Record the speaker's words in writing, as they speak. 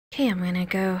Okay, I'm gonna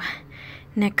go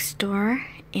next door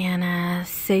and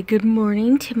say good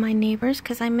morning to my neighbors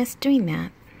because I miss doing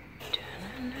that.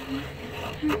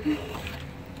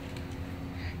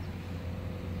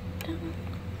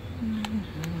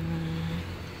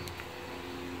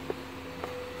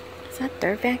 Is that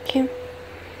their vacuum?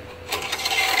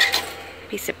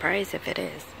 Be surprised if it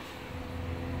is.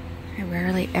 I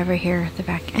rarely ever hear the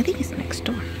vacuum. I think it's next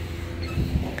door.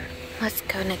 Let's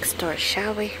go next door,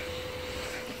 shall we?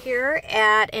 Here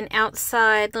at an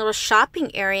outside little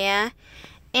shopping area,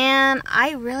 and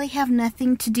I really have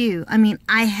nothing to do. I mean,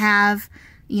 I have,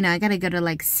 I gotta go to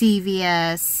like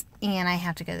CVS and I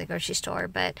have to go to the grocery store,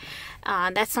 but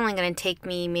that's only gonna take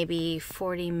me maybe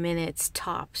 40 minutes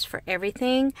tops for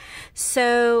everything.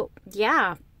 So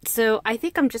yeah, so I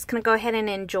think I'm just gonna go ahead and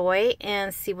enjoy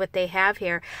and see what they have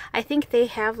here. I think they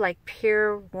have like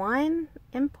Pier 1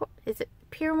 import. Is it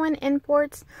Pier 1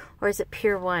 imports or is it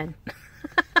Pier 1?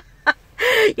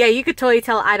 Yeah, you could totally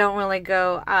tell I don't really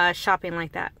go shopping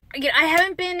like that. Again, I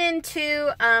haven't been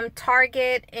into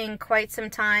Target in quite some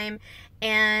time,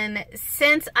 and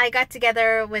since I got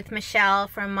together with Michelle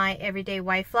from My Everyday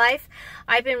Wife Life,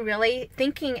 I've been really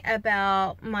thinking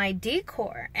about my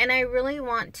decor, and I really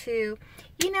want to,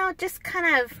 just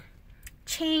kind of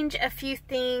change a few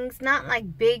things, not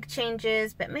like big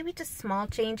changes, but maybe just small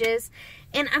changes.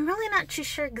 And I'm really not too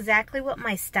sure exactly what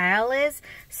my style is,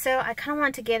 so I kind of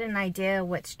want to get an idea of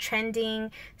what's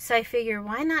trending. So I figure,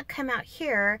 why not come out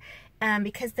here,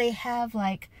 because they have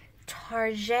like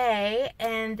Target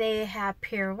and they have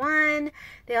Pier 1.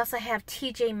 They also have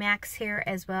TJ Maxx here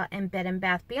as well, and Bed &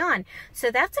 Bath Beyond.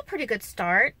 So that's a pretty good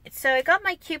start. So I got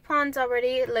my coupons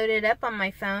already loaded up on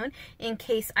my phone in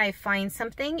case I find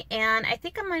something, and I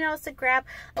think I might also grab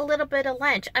a little bit of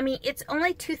lunch. I mean, it's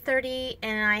only 2:30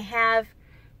 and I have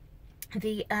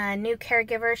the new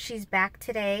caregiver. She's back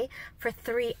today for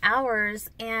 3 hours,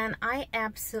 and I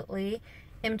absolutely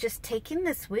am just taking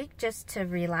this week just to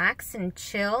relax and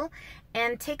chill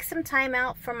and take some time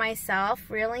out for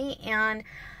myself, really. And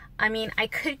I mean, I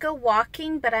could go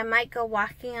walking, but I might go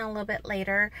walking a little bit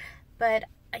later. But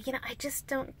I just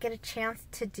don't get a chance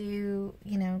to do,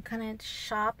 kind of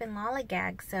shop and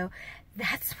lollygag. So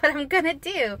that's what I'm gonna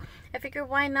do. I figure,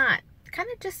 why not? Kind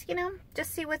of just,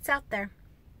 just see what's out there.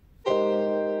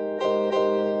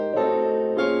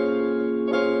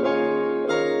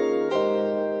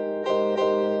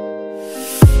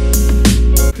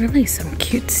 Really some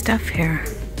cute stuff here.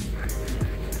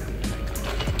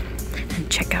 And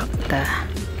check out the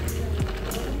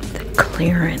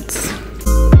clearance.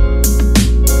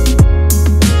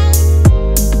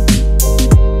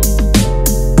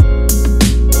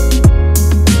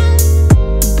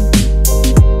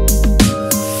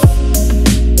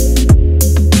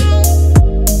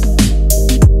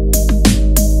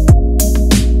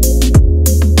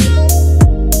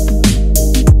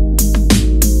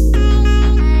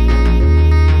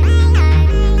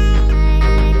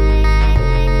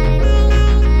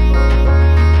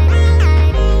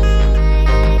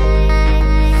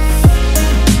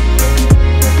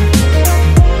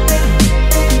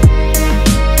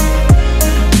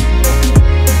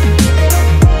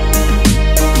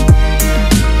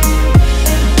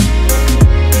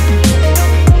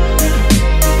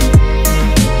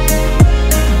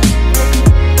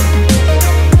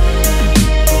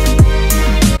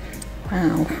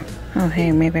 Oh,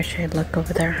 hey, maybe I should look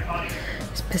over there.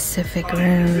 Specific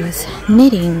rooms.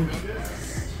 Knitting.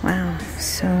 Wow.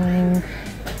 Sewing.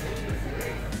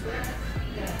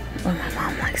 Oh, my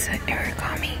mom likes that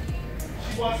origami.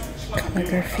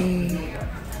 Calligraphy.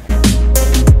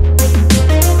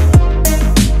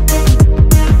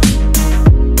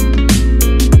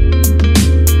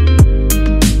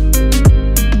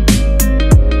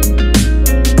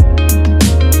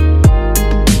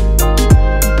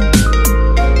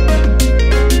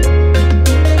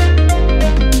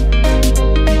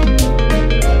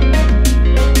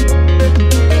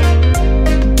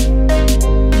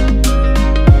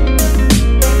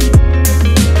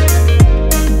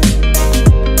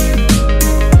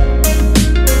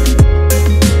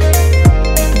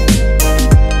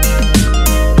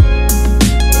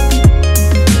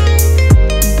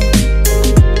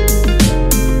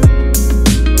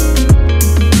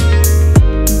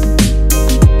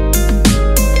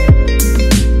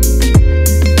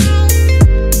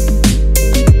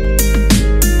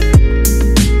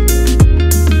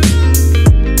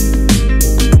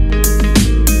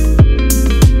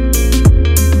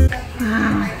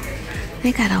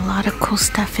 They got a lot of cool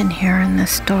stuff in here in the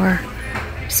store.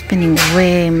 Spending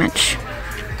way much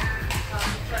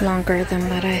longer than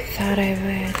what I thought I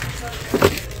would.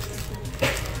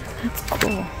 That's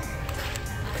cool.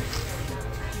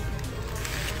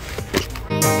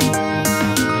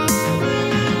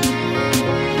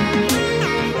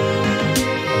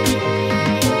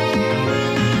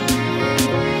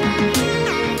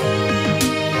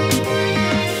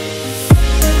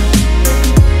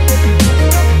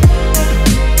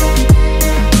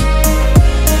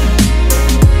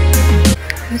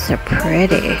 Those are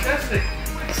pretty.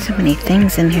 So many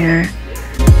things in here.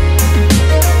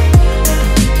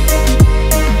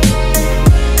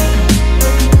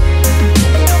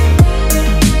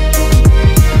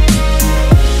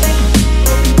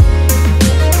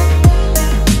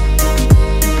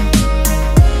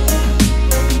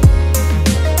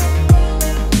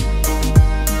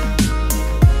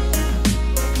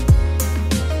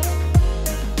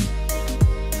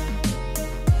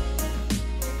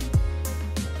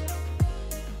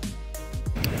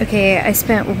 Okay, I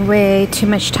spent way too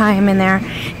much time in there,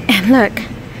 and look,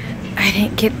 I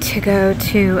didn't get to go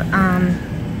to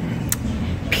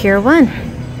Pier 1.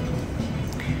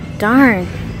 Darn.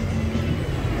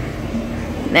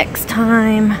 Next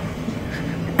time.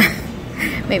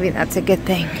 Maybe that's a good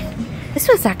thing. This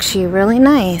was actually really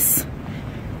nice.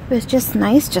 It was just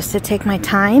nice just to take my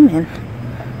time and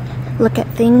look at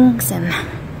things, and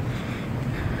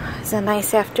it was a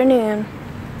nice afternoon.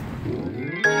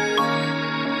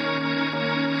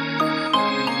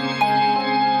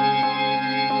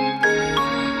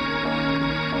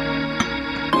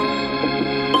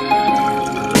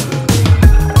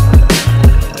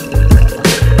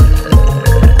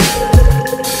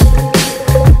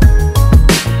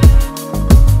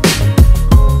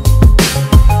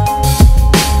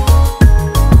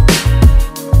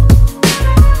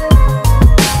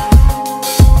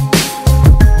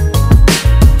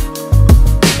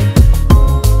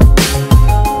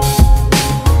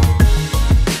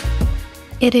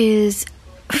 It is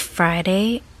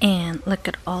Friday, and look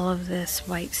at all of this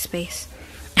white space.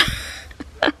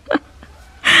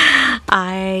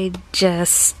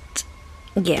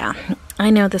 Yeah, I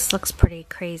know this looks pretty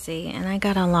crazy, and I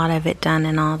got a lot of it done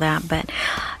and all that, but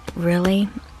really,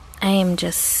 I am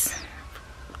just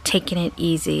taking it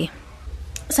easy.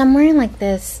 So I'm wearing like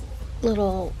this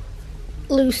little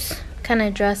loose kind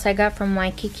of dress I got from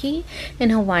Waikiki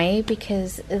in Hawaii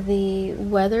because the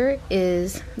weather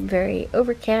is very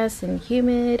overcast and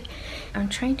humid. I'm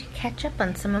trying to catch up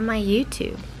on some of my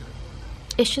YouTube.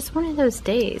 It's just one of those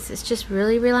days. It's just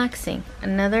really relaxing.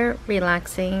 Another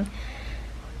relaxing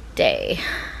day.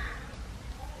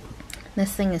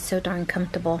 This thing is so darn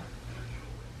comfortable.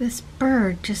 This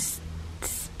bird just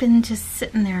been just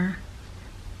sitting there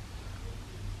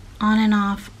on and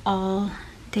off all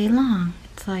day long.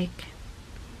 It's like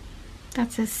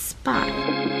that's his spot.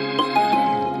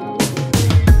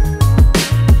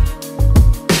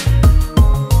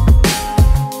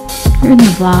 Here in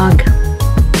the vlog,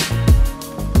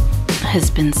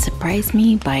 husband surprised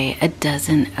me by a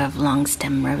dozen of long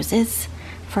stem roses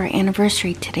for our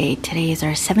anniversary today. Today is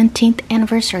our 17th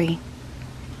anniversary.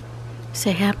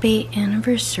 So happy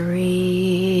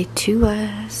anniversary to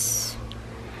us.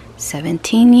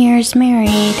 17 years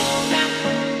married.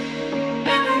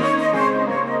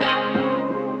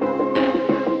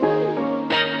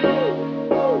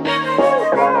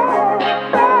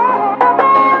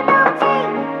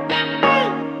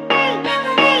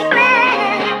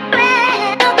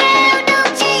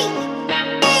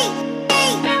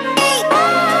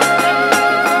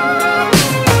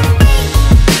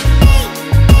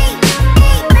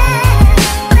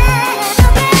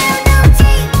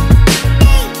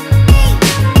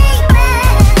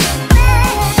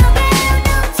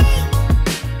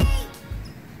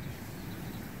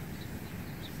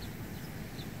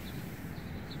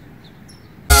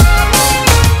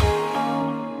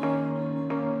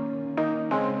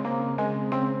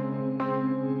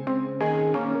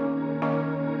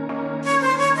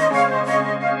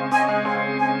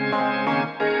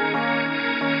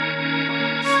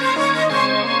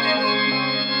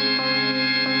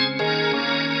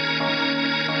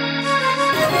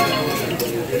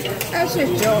 That's a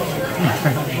joke.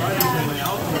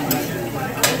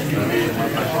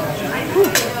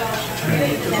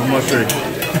 Almost ready.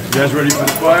 You guys ready for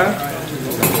the fire?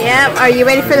 Yep. Are you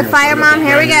ready for the fire, Mom?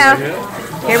 Here we go.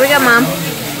 Here we go, Mom.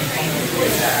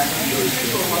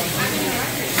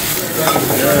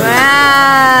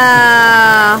 Wow.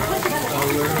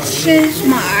 She's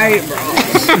my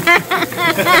eyebrows.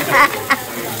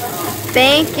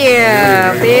 Thank you.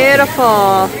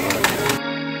 Beautiful.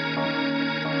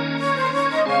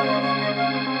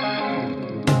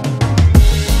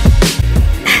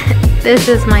 This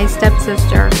is my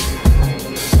stepsister.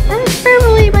 That's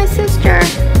Beverly, my sister.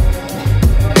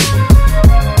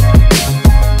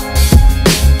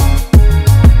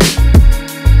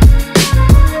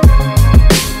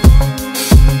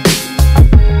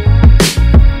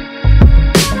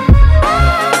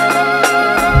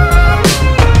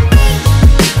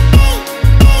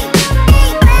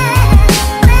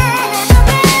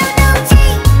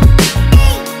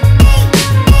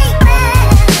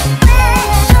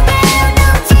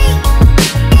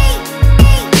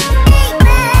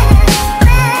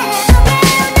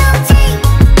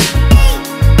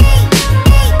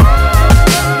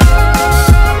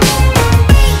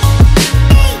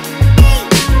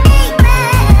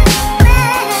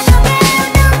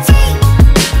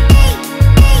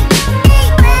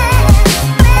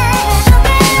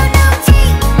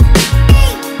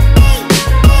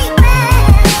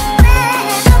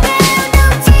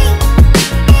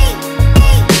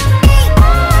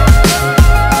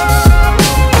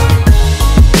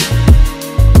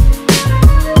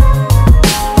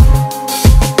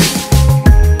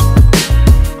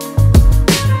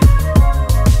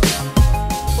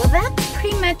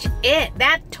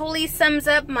 sums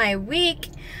up my week.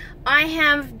 I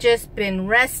have just been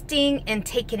resting and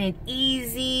taking it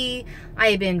easy.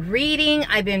 I've been reading.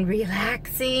 I've been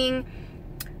relaxing.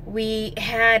 We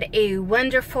had a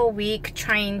wonderful week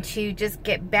trying to just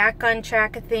get back on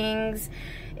track of things.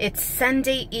 It's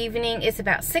Sunday evening. It's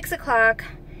about 6 o'clock,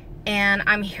 and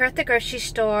I'm here at the grocery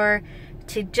store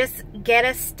to just get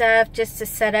us stuff just to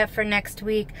set up for next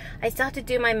week. I still have to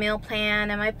do my meal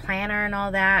plan and my planner and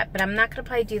all that, but I'm not going to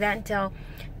probably do that until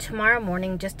tomorrow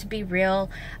morning, just to be real.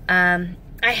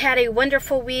 I had a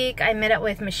wonderful week. I met up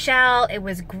with Michelle. It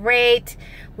was great.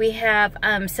 We have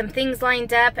some things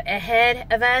lined up ahead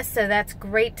of us, so that's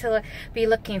great to be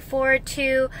looking forward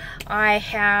to. I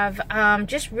have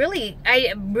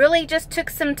I really just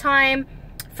took some time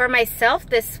for myself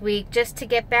this week just to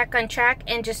get back on track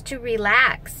and just to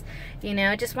relax. You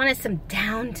know, just wanted some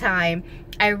downtime.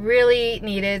 I really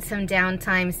needed some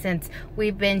downtime since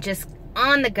we've been just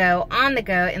on the go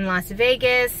in Las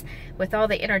Vegas with all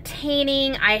the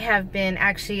entertaining. I have been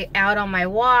actually out on my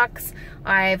walks.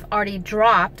 I've already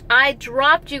dropped,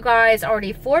 you guys,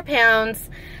 already 4 pounds.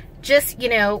 Just, you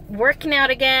know, working out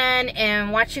again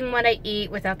and watching what I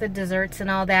eat without the desserts and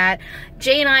all that.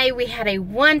 Jay and I, we had a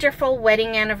wonderful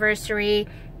wedding anniversary.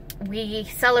 We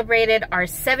celebrated our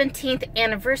 17th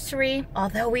anniversary,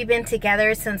 although we've been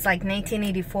together since like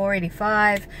 1984,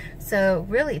 85. So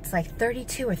really it's like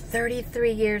 32 or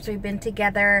 33 years we've been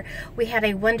together. We had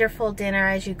a wonderful dinner,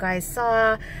 as you guys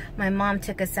saw. My mom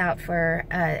took us out for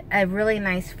a really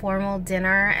nice formal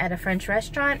dinner at a French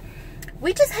restaurant.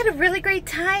 We just had a really great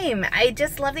time. I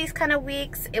just love these kind of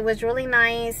weeks. It was really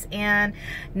nice, and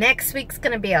next week's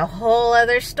gonna be a whole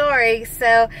other story.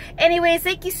 So anyways,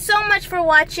 thank you so much for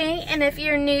watching, and if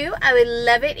you're new, I would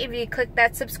love it if you click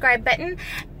that subscribe button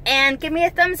and give me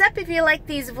a thumbs up if you like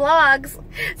these vlogs.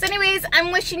 So anyways,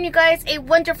 I'm wishing you guys a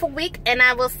wonderful week, and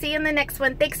I will see you in the next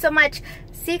one. Thanks so much.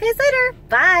 See you guys later.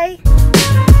 Bye.